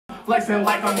flexing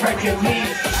like I'm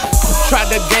Hercules. Tried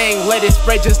the gang, let it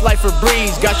spray just like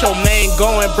Febreze. Got your man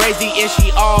going brazy and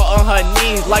she all on her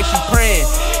knees like she praying.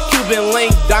 Cuban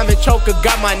link, diamond choker,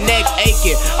 got my neck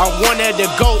aching. I'm one of the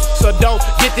goats, so don't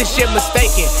get this shit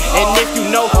mistaken. And if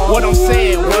you know what I'm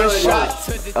saying, one shot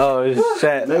to the... Oh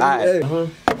shit,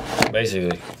 alright.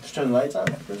 Basically. Just turn the lights on.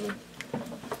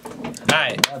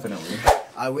 Alright. Definitely.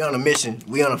 Alright, we on a mission.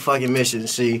 We on a fucking mission.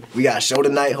 See, we got a show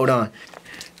tonight. Hold on.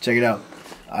 Check it out.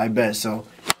 I bet. So,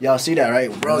 y'all see that, right?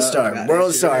 Worldstar.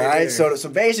 Worldstar, alright? So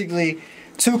basically,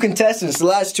 2 contestants, the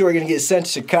last 2 are gonna get sent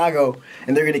to Chicago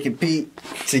and they're gonna compete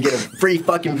to get a free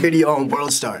fucking video on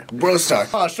Worldstar. Worldstar.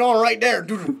 Oh, showing right there.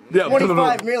 Yeah,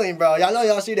 25 million, bro. Y'all know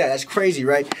y'all see that. That's crazy,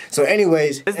 right? So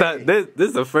anyways. This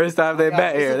is the first time they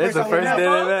met here. This is the first day they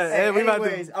met. Hey,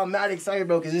 anyways, I'm mad excited,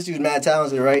 bro, because this dude's mad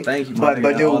talented, right? Thank you, but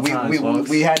dude,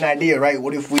 we had an idea, right?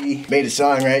 What if we made a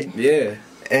song, right? Yeah.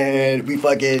 And we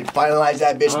fucking finalized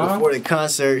that bitch before the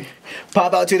concert.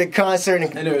 Pop out to the concert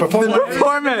and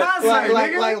perform it.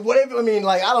 Like what if, I mean,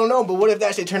 like, I don't know, but what if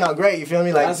that shit turned out great, you feel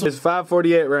me? Like, it's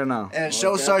 5:48 right now. And the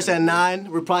show starts at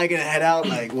 9. We're probably gonna head out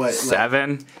like what?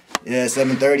 7? Like, yeah,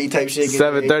 7:30 type shit.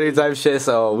 7:30 type shit,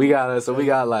 so we gotta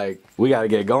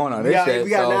get going on this shit. We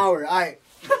got an hour, alright.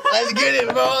 Let's get it,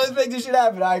 bro. Let's make this shit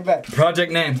happen. Alright, bet.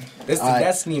 Project name. This is the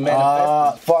Destiny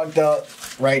Manifest. Fucked up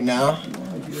right now.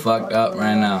 Fucked up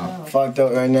right now. Fucked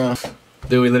up right now.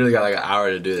 Dude, we literally got like an hour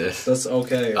to do this. That's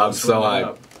okay. I'm so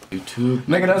hyped. YouTube.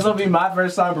 Nigga, that's gonna be my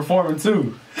first time performing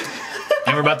too.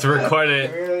 And we're about to record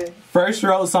it. Really? First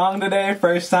wrote song today,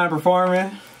 first time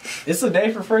performing. It's a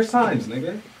day for first times,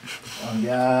 nigga. Oh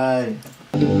God.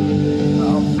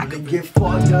 I could get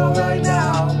fucked up right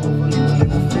now. Hopefully we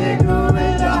can figure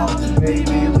it out.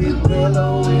 Maybe we will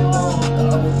or we won't.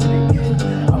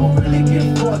 I'm gonna really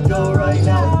get fucked up right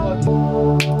now.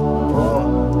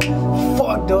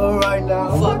 Fucked up right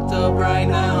now. Fucked up right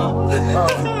now.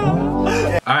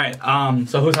 Alright,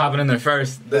 so who's hopping in there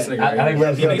first? This nigga. I think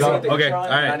we're gonna go. Okay,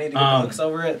 alright. I need to get books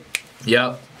over it.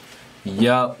 Yep. Here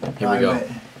we go.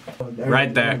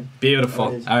 Right there.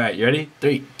 Beautiful. Alright, you ready?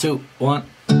 3, 2, 1.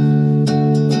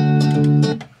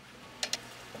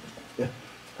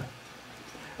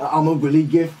 I'ma really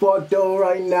get fucked up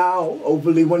right now.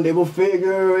 Hopefully one day we'll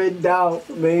figure it out.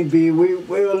 Maybe we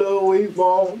will or we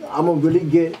won't. I'ma really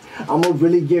get.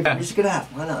 Yeah. Just gonna have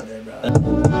fun out there, bro.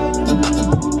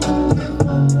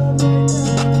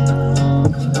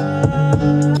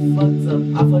 Fucked up,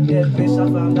 I fucked that bitch, I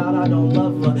found out I don't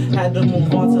love her. Had to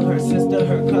move on to her sister,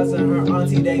 her cousin, her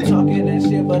auntie. They talking that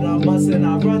shit, but I'm busting,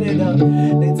 I run it up.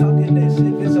 They talking that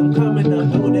shit, bitch, I'm coming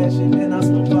up. Do that shit, then I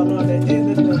smoke all on the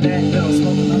end of the that. Yo,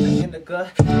 smoking like an indica.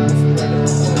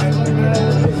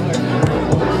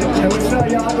 Hey, what's up,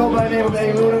 y'all? I go by the name of A.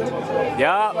 Luda.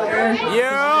 Yup.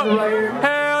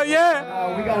 Hell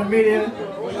yeah. We got a media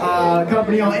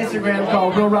company on Instagram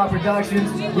called Real Rock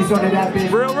Productions. We started that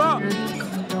bitch. Real Rock.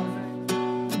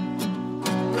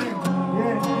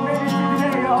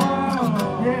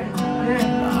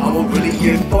 I'ma really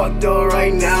get fucked up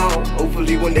right now.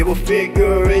 Hopefully one day we'll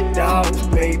figure it out.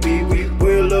 Maybe we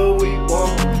will or we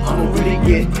won't. I'ma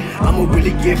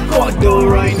really get fucked up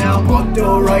right now. Fucked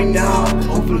up right now.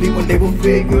 Hopefully one day we'll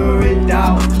figure it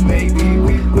out. Maybe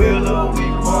we will or we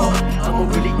won't. I'ma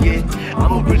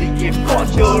really get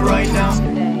fucked up right now.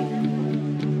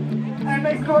 Hey,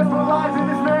 make noise for the lives in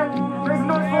this man. Make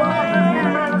noise for the lives in this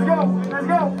man. Let's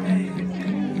go.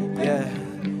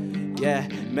 Yeah,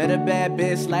 met a bad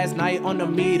bitch last night on the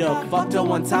meter. Fucked her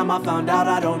one time, I found out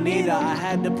I don't need her. I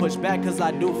had to push back cause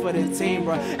I do for the team,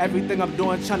 bruh. Everything I'm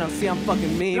doing, tryna see I'm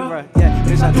fucking mean, bruh. Yeah,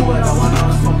 bitch, I do what I wanna.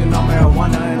 I'm smoking on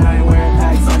marijuana and I ain't wearing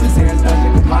packs on this hair, it's Dolce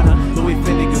 & Gabbana. Louis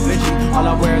Fendi, Gucci, all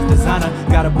I wear is designer.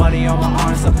 Got a bunny on my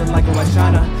arm, something like a West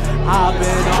China. I've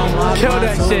been on my Kill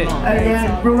that shit. Hey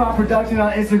man, Real Rock Production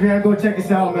on Instagram, go check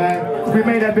us out, man. We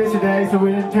made that bitch today, so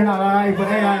we didn't turn out alright, but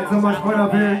hey, I had so much fun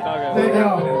up here. Thank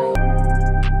y'all.